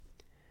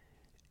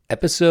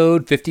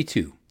Episode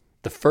 52,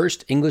 The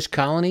First English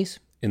Colonies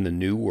in the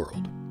New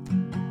World.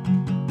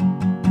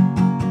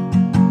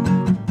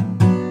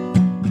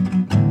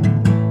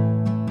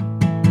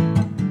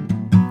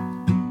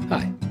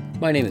 Hi,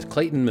 my name is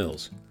Clayton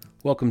Mills.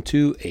 Welcome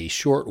to A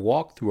Short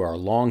Walk Through Our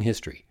Long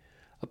History,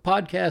 a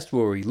podcast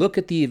where we look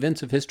at the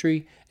events of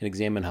history and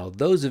examine how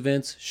those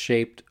events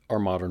shaped our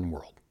modern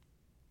world.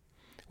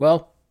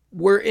 Well,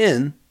 we're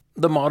in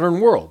the modern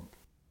world,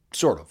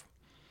 sort of.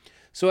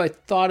 So I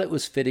thought it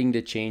was fitting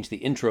to change the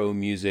intro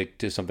music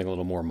to something a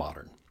little more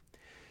modern.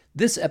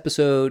 This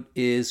episode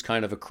is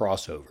kind of a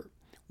crossover.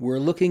 We're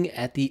looking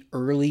at the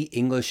early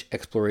English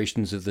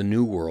explorations of the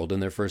New World and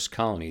their first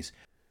colonies,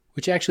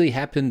 which actually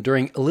happened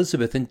during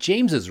Elizabeth and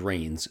James's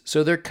reigns,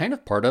 so they're kind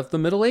of part of the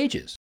Middle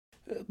Ages.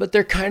 But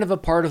they're kind of a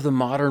part of the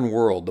modern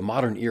world, the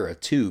modern era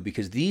too,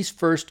 because these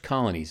first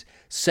colonies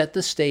set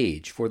the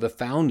stage for the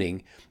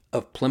founding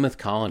of Plymouth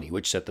Colony,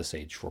 which set the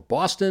stage for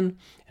Boston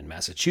and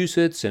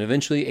Massachusetts, and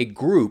eventually a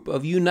group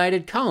of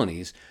united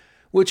colonies,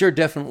 which are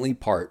definitely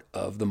part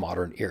of the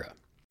modern era.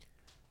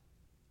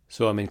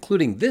 So I'm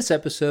including this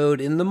episode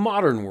in the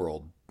modern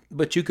world,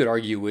 but you could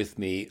argue with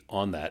me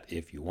on that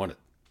if you wanted.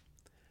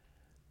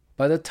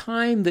 By the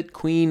time that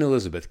Queen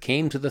Elizabeth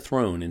came to the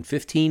throne in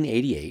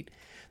 1588,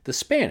 the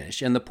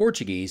Spanish and the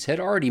Portuguese had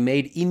already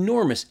made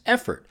enormous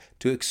effort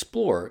to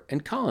explore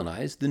and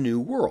colonize the New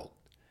World.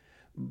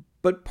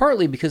 But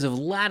partly because of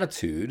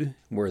latitude,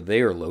 where they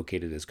are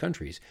located as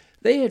countries,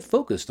 they had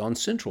focused on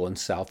Central and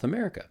South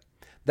America.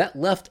 That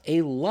left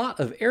a lot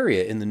of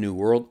area in the New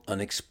World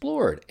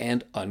unexplored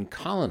and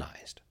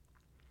uncolonized.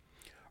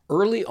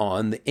 Early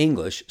on, the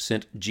English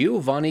sent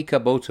Giovanni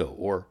Caboto,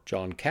 or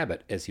John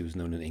Cabot as he was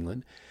known in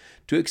England,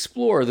 to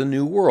explore the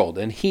New World,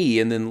 and he,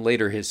 and then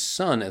later his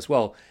son as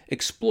well,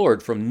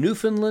 explored from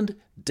Newfoundland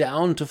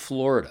down to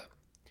Florida.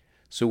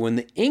 So when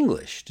the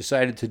English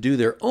decided to do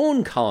their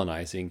own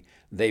colonizing,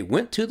 they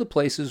went to the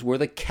places where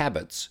the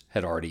Cabots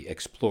had already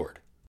explored.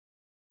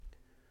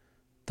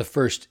 The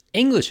first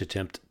English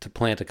attempt to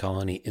plant a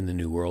colony in the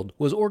New World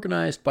was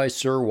organized by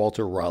Sir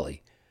Walter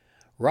Raleigh.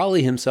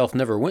 Raleigh himself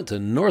never went to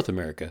North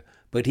America,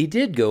 but he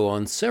did go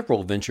on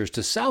several ventures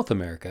to South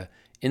America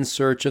in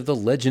search of the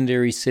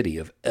legendary city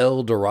of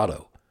El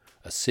Dorado,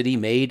 a city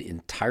made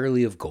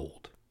entirely of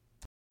gold.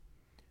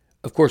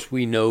 Of course,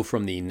 we know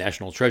from the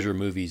National Treasure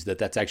movies that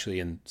that's actually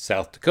in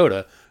South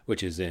Dakota,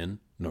 which is in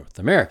North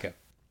America.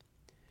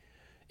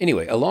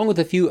 Anyway, along with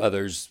a few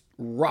others,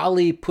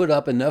 Raleigh put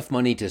up enough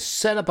money to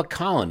set up a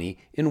colony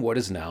in what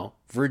is now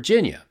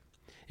Virginia.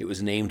 It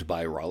was named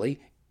by Raleigh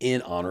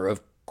in honor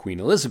of Queen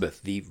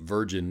Elizabeth, the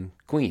Virgin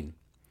Queen.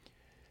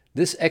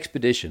 This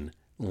expedition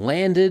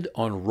landed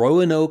on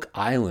Roanoke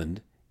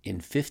Island in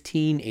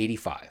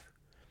 1585.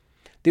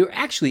 They were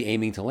actually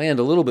aiming to land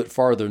a little bit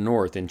farther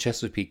north in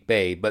Chesapeake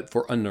Bay, but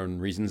for unknown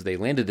reasons they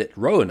landed at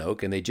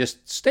Roanoke and they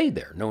just stayed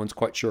there. No one's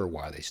quite sure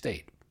why they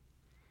stayed.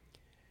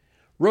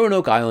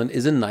 Roanoke Island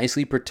is a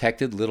nicely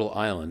protected little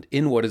island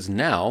in what is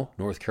now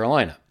North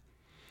Carolina.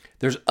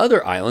 There's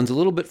other islands a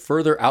little bit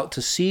further out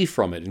to sea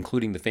from it,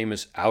 including the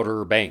famous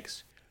Outer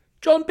Banks.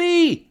 John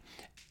B!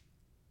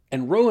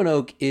 And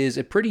Roanoke is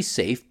a pretty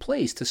safe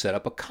place to set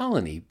up a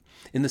colony,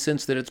 in the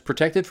sense that it's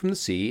protected from the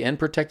sea and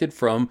protected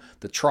from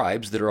the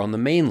tribes that are on the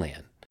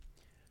mainland.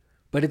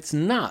 But it's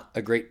not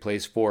a great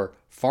place for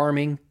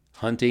farming,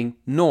 hunting,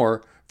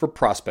 nor for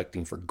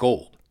prospecting for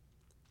gold.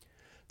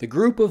 The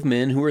group of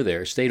men who were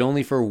there stayed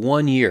only for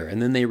 1 year,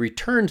 and then they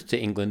returned to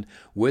England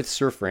with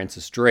Sir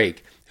Francis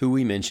Drake, who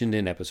we mentioned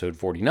in episode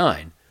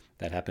 49.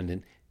 That happened in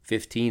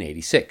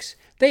 1586.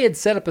 They had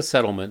set up a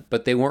settlement,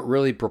 but they weren't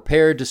really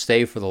prepared to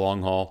stay for the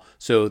long haul,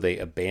 so they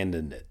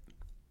abandoned it.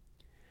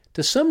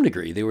 To some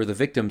degree, they were the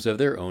victims of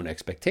their own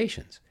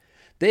expectations.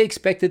 They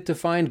expected to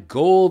find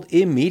gold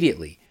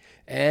immediately,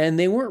 and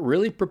they weren't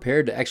really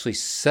prepared to actually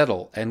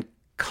settle and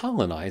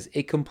colonize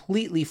a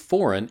completely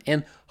foreign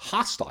and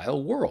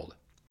hostile world.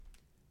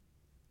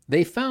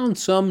 They found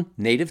some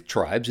native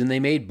tribes, and they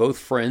made both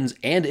friends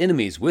and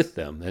enemies with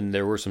them, and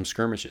there were some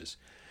skirmishes.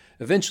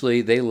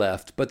 Eventually, they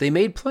left, but they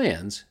made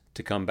plans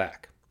to come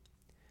back.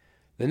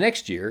 The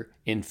next year,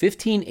 in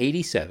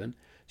 1587,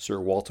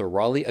 Sir Walter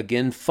Raleigh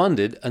again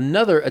funded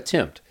another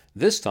attempt,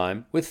 this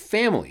time with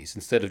families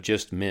instead of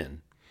just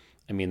men.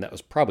 I mean, that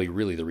was probably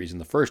really the reason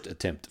the first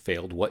attempt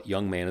failed. What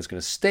young man is going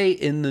to stay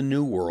in the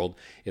New World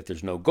if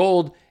there's no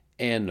gold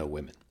and no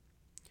women?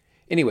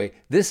 Anyway,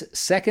 this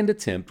second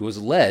attempt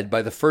was led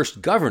by the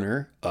first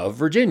governor of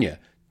Virginia,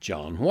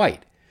 John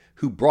White,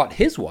 who brought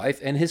his wife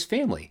and his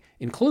family,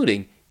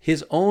 including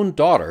his own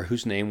daughter,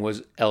 whose name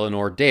was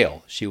Eleanor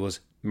Dale. She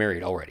was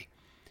married already.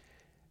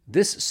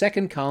 This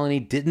second colony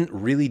didn't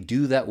really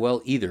do that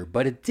well either,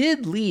 but it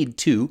did lead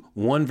to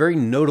one very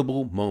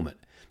notable moment.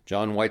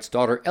 John White's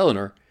daughter,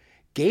 Eleanor,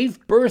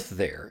 gave birth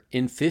there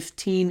in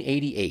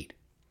 1588.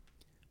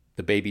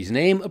 The baby's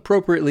name,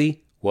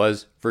 appropriately,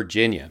 was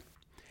Virginia.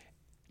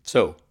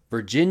 So,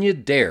 Virginia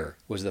Dare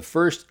was the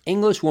first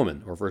English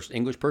woman, or first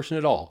English person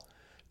at all,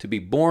 to be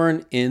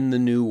born in the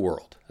New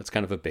World. That's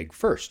kind of a big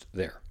first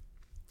there.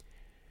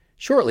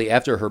 Shortly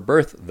after her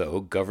birth,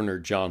 though, Governor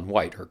John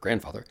White, her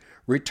grandfather,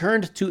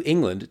 returned to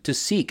England to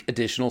seek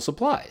additional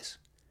supplies.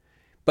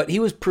 But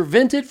he was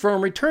prevented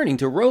from returning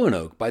to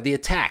Roanoke by the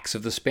attacks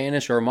of the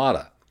Spanish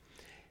Armada.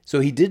 So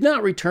he did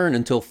not return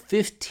until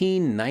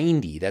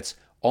 1590, that's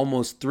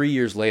almost 3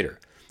 years later.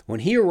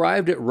 When he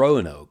arrived at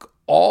Roanoke,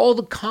 all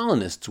the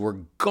colonists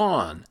were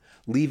gone,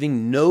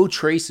 leaving no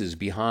traces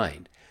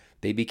behind.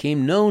 They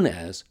became known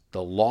as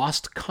the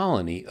Lost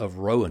Colony of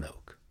Roanoke.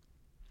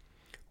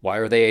 Why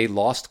are they a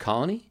lost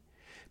colony?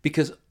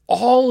 Because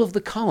all of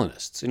the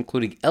colonists,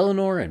 including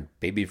Eleanor and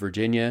baby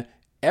Virginia,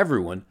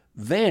 everyone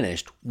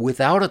vanished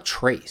without a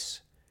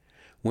trace.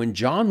 When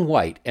John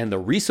White and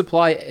the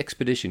resupply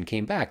expedition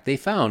came back, they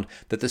found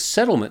that the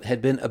settlement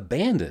had been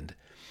abandoned.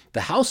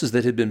 The houses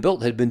that had been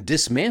built had been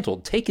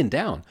dismantled, taken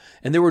down,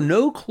 and there were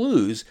no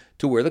clues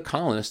to where the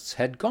colonists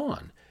had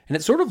gone. And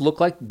it sort of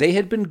looked like they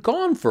had been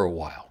gone for a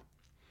while.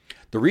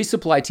 The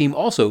resupply team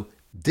also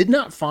did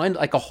not find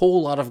like a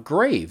whole lot of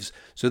graves,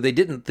 so they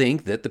didn't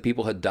think that the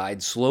people had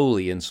died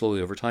slowly and slowly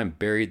over time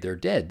buried their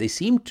dead. They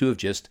seemed to have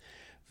just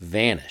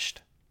vanished.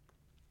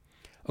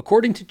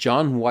 According to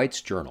John White's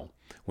journal,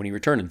 when he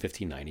returned in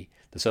 1590,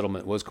 the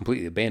settlement was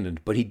completely abandoned,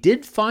 but he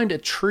did find a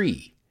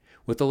tree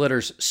with the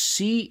letters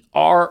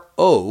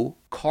C-R-O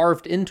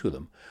carved into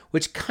them,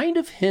 which kind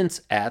of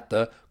hints at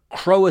the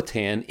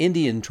Croatan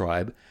Indian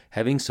tribe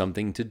having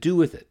something to do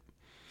with it.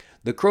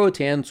 The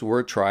Croatans were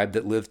a tribe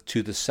that lived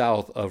to the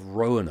south of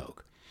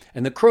Roanoke,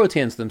 and the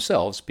Croatans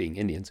themselves, being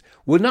Indians,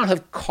 would not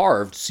have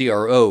carved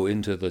CRO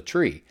into the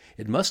tree.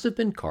 It must have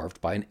been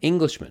carved by an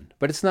Englishman,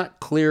 but it's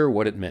not clear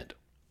what it meant.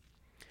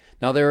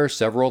 Now, there are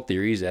several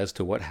theories as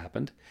to what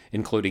happened,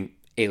 including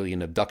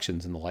alien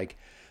abductions and the like,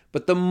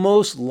 but the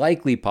most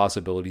likely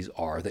possibilities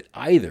are that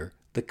either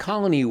the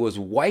colony was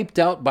wiped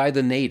out by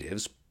the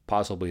natives,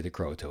 possibly the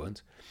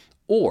Croatoans,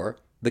 or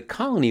the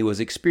colony was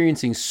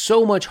experiencing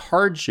so much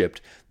hardship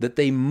that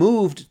they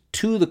moved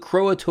to the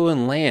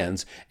Croatoan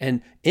lands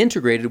and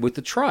integrated with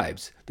the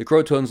tribes. The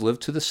Croatoans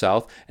lived to the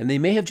south, and they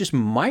may have just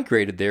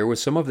migrated there with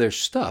some of their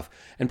stuff,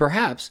 and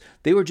perhaps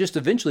they were just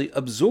eventually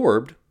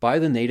absorbed by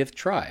the native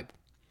tribe.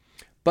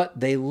 But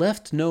they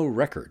left no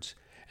records,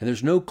 and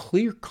there's no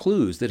clear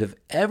clues that have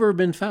ever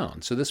been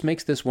found. So this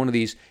makes this one of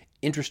these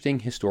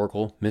interesting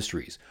historical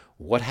mysteries.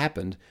 What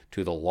happened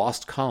to the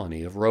lost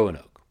colony of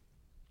Roanoke?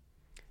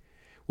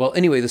 Well,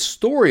 anyway, the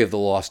story of the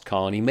lost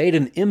colony made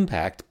an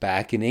impact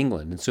back in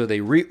England, and so they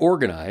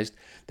reorganized.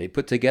 They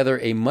put together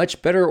a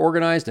much better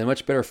organized and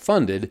much better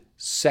funded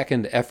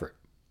second effort.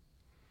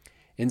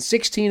 In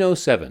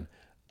 1607,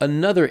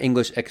 another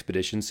English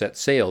expedition set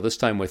sail, this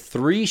time with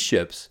 3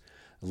 ships,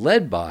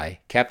 led by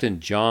Captain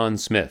John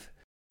Smith,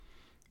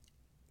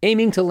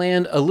 aiming to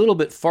land a little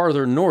bit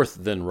farther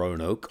north than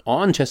Roanoke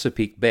on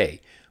Chesapeake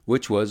Bay,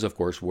 which was, of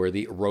course, where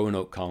the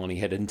Roanoke colony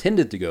had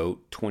intended to go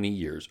 20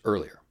 years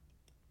earlier.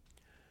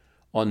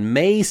 On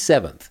May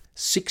 7th,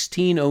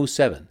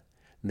 1607,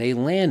 they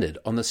landed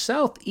on the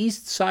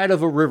southeast side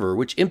of a river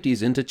which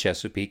empties into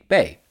Chesapeake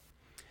Bay.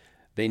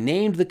 They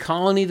named the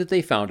colony that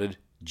they founded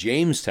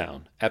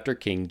Jamestown, after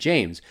King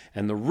James,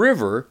 and the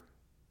river,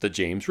 the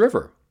James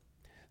River.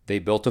 They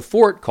built a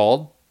fort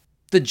called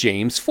the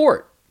James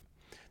Fort.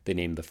 They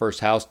named the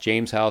first house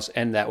James House,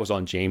 and that was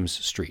on James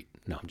Street.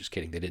 No, I'm just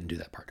kidding. They didn't do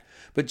that part.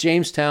 But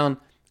Jamestown,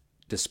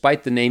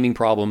 despite the naming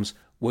problems,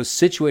 was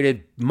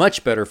situated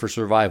much better for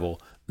survival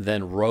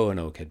than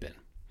Roanoke had been.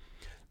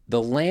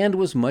 The land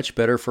was much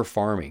better for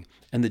farming,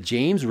 and the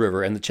James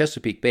River and the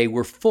Chesapeake Bay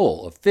were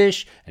full of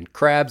fish and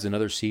crabs and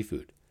other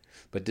seafood.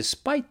 But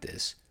despite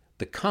this,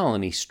 the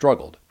colony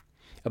struggled.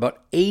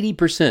 About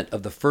 80%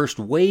 of the first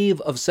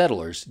wave of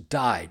settlers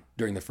died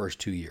during the first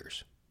 2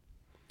 years.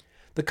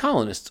 The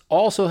colonists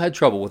also had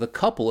trouble with a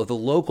couple of the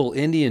local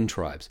Indian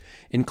tribes,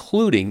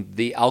 including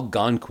the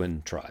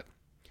Algonquin tribe.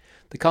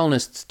 The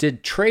colonists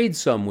did trade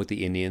some with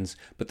the Indians,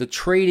 but the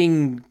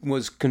trading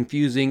was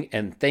confusing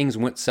and things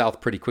went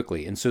south pretty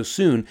quickly, and so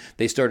soon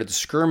they started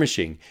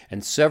skirmishing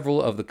and several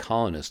of the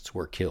colonists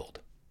were killed.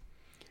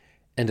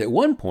 And at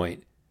one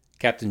point,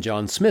 Captain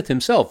John Smith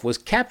himself was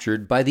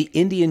captured by the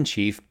Indian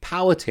chief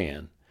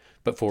Powhatan,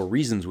 but for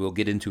reasons we'll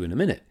get into in a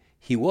minute,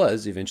 he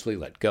was eventually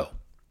let go.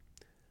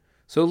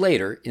 So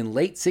later, in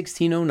late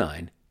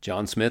 1609,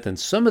 John Smith and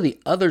some of the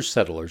other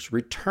settlers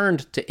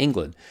returned to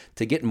England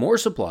to get more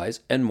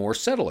supplies and more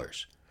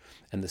settlers.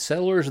 And the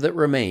settlers that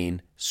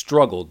remained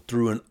struggled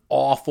through an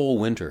awful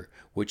winter,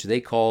 which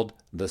they called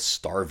the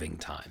starving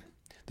time.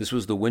 This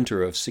was the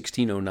winter of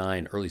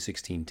 1609, early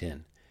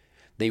 1610.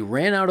 They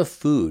ran out of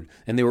food,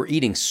 and they were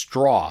eating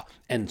straw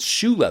and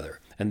shoe leather,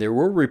 and there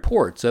were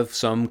reports of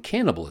some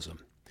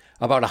cannibalism.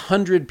 About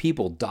 100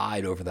 people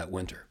died over that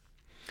winter.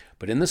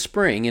 But in the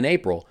spring, in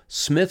April,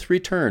 Smith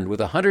returned with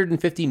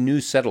 150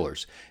 new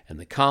settlers, and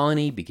the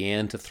colony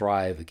began to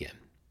thrive again.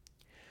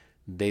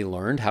 They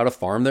learned how to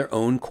farm their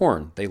own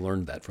corn. They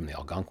learned that from the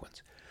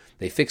Algonquins.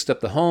 They fixed up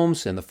the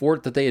homes and the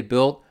fort that they had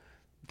built.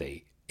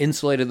 They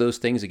insulated those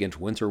things against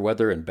winter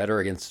weather and better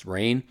against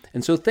rain,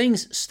 and so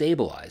things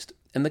stabilized,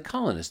 and the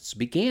colonists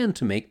began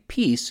to make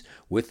peace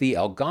with the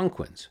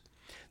Algonquins.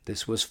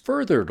 This was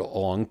furthered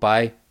along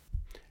by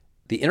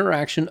the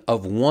interaction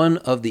of one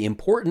of the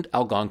important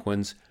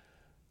Algonquins,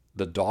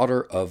 the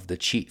daughter of the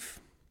chief.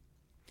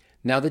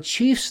 Now, the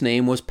chief's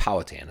name was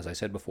Powhatan, as I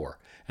said before,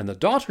 and the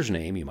daughter's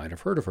name, you might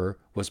have heard of her,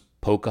 was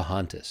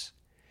Pocahontas.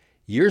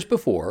 Years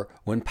before,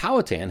 when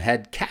Powhatan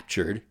had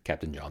captured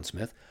Captain John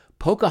Smith,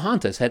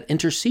 Pocahontas had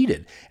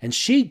interceded, and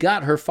she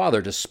got her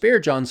father to spare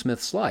John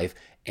Smith's life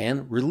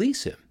and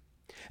release him.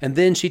 And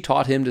then she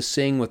taught him to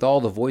sing with all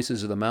the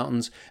voices of the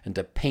mountains and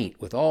to paint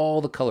with all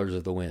the colors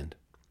of the wind.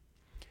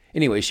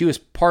 Anyway, she was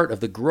part of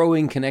the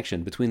growing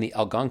connection between the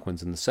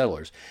Algonquins and the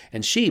settlers,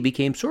 and she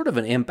became sort of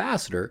an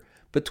ambassador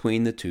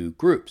between the two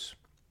groups.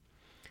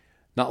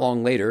 Not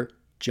long later,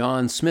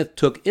 John Smith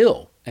took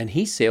ill, and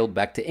he sailed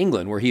back to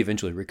England, where he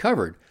eventually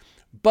recovered.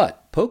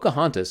 But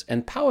Pocahontas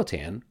and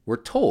Powhatan were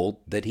told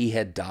that he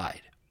had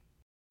died.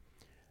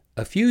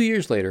 A few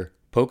years later,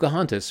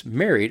 Pocahontas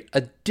married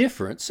a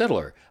different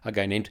settler, a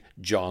guy named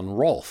John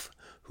Rolfe,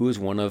 who was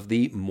one of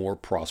the more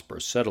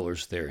prosperous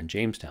settlers there in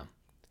Jamestown.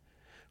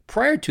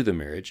 Prior to the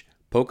marriage,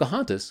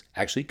 Pocahontas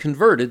actually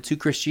converted to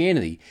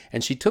Christianity,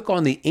 and she took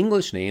on the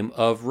English name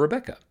of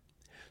Rebecca.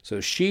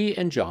 So she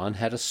and John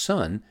had a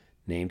son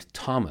named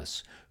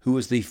Thomas, who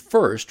was the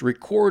first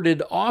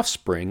recorded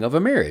offspring of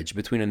a marriage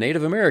between a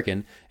Native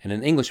American and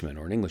an Englishman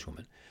or an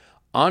Englishwoman.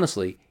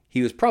 Honestly,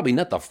 he was probably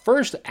not the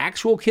first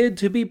actual kid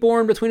to be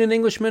born between an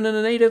Englishman and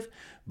a Native,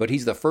 but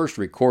he's the first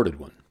recorded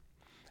one.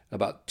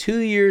 About 2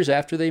 years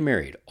after they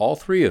married, all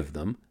three of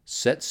them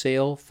set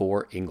sail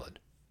for England.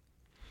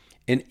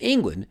 In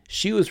England,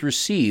 she was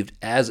received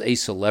as a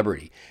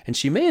celebrity, and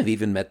she may have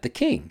even met the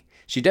king.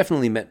 She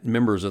definitely met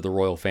members of the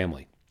royal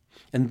family.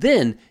 And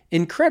then,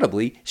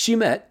 incredibly, she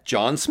met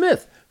John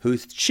Smith, who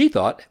she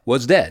thought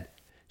was dead.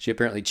 She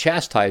apparently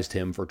chastised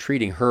him for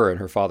treating her and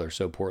her father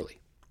so poorly.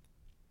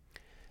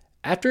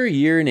 After a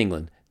year in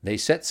England, they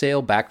set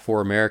sail back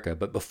for America,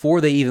 but before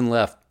they even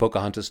left,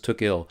 Pocahontas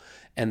took ill,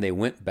 and they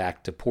went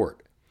back to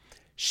port.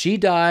 She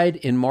died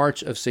in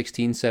March of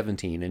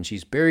 1617, and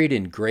she's buried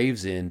in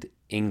Gravesend,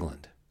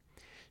 England.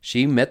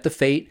 She met the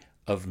fate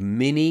of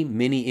many,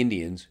 many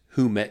Indians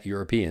who met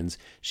Europeans.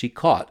 She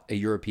caught a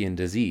European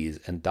disease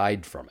and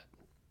died from it.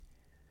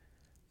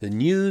 The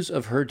news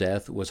of her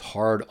death was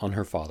hard on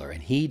her father,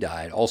 and he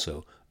died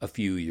also a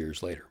few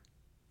years later.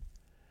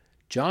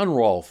 John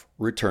Rolfe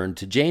returned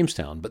to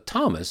Jamestown, but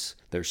Thomas,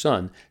 their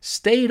son,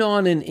 stayed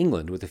on in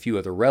England with a few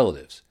other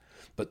relatives.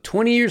 But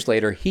 20 years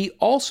later, he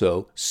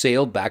also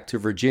sailed back to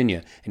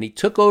Virginia, and he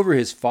took over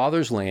his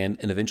father's land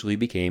and eventually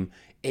became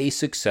a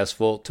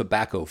successful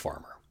tobacco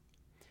farmer.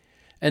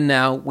 And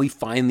now we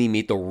finally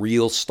meet the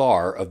real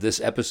star of this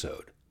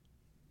episode,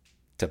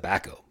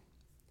 tobacco.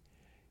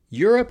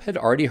 Europe had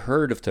already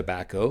heard of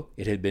tobacco.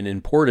 It had been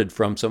imported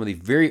from some of the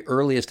very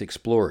earliest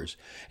explorers,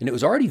 and it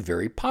was already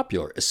very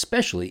popular,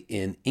 especially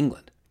in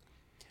England.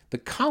 The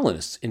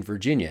colonists in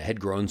Virginia had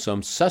grown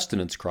some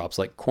sustenance crops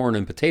like corn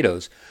and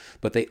potatoes,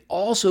 but they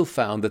also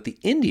found that the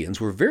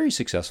Indians were very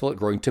successful at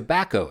growing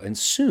tobacco, and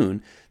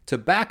soon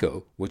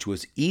tobacco, which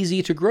was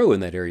easy to grow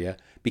in that area,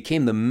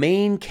 became the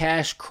main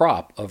cash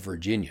crop of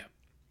Virginia.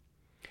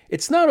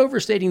 It's not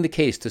overstating the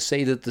case to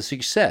say that the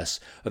success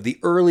of the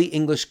early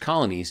English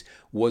colonies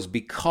was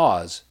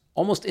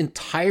almost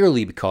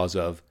entirely because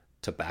of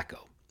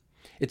tobacco.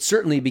 It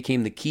certainly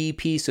became the key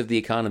piece of the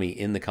economy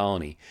in the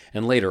colony,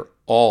 and later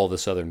all the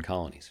southern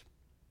colonies.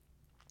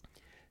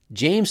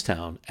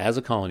 Jamestown, as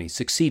a colony,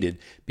 succeeded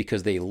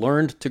because they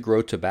learned to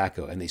grow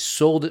tobacco, and they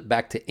sold it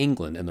back to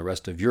England and the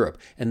rest of Europe,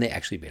 and they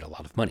actually made a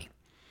lot of money.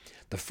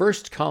 The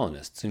first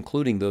colonists,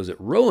 including those at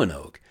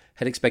Roanoke,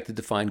 had expected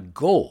to find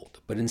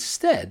gold, but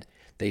instead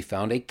they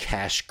found a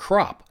cash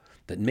crop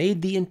that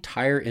made the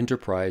entire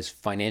enterprise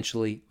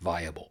financially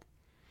viable.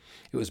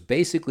 It was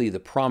basically the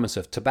promise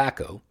of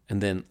tobacco,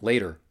 and then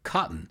later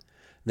cotton,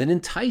 that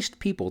enticed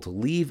people to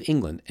leave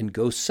England and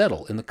go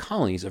settle in the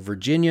colonies of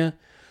Virginia,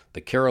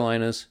 the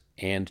Carolinas,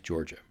 and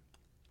Georgia.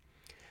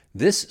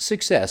 This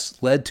success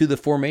led to the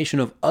formation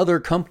of other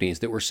companies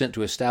that were sent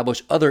to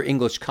establish other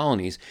English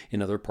colonies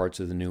in other parts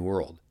of the New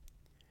World.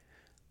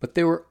 But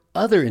there were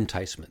other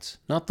enticements,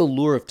 not the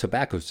lure of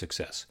tobacco's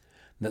success,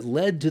 that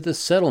led to the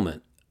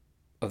settlement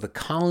of the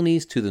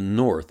colonies to the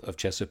north of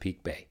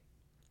Chesapeake Bay.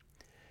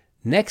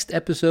 Next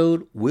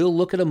episode, we'll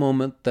look at a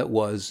moment that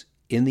was,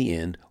 in the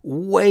end,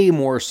 way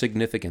more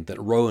significant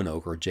than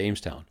Roanoke or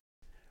Jamestown.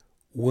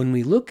 When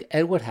we look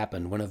at what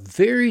happened when a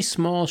very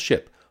small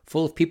ship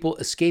full of people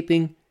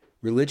escaping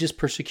religious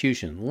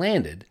persecution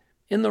landed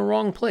in the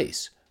wrong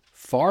place,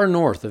 far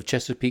north of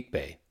Chesapeake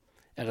Bay,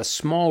 at a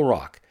small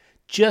rock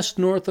just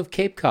north of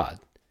Cape Cod,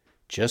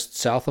 just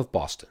south of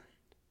Boston.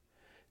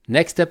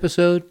 Next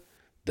episode,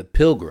 the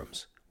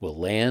Pilgrims will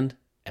land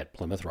at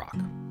Plymouth Rock.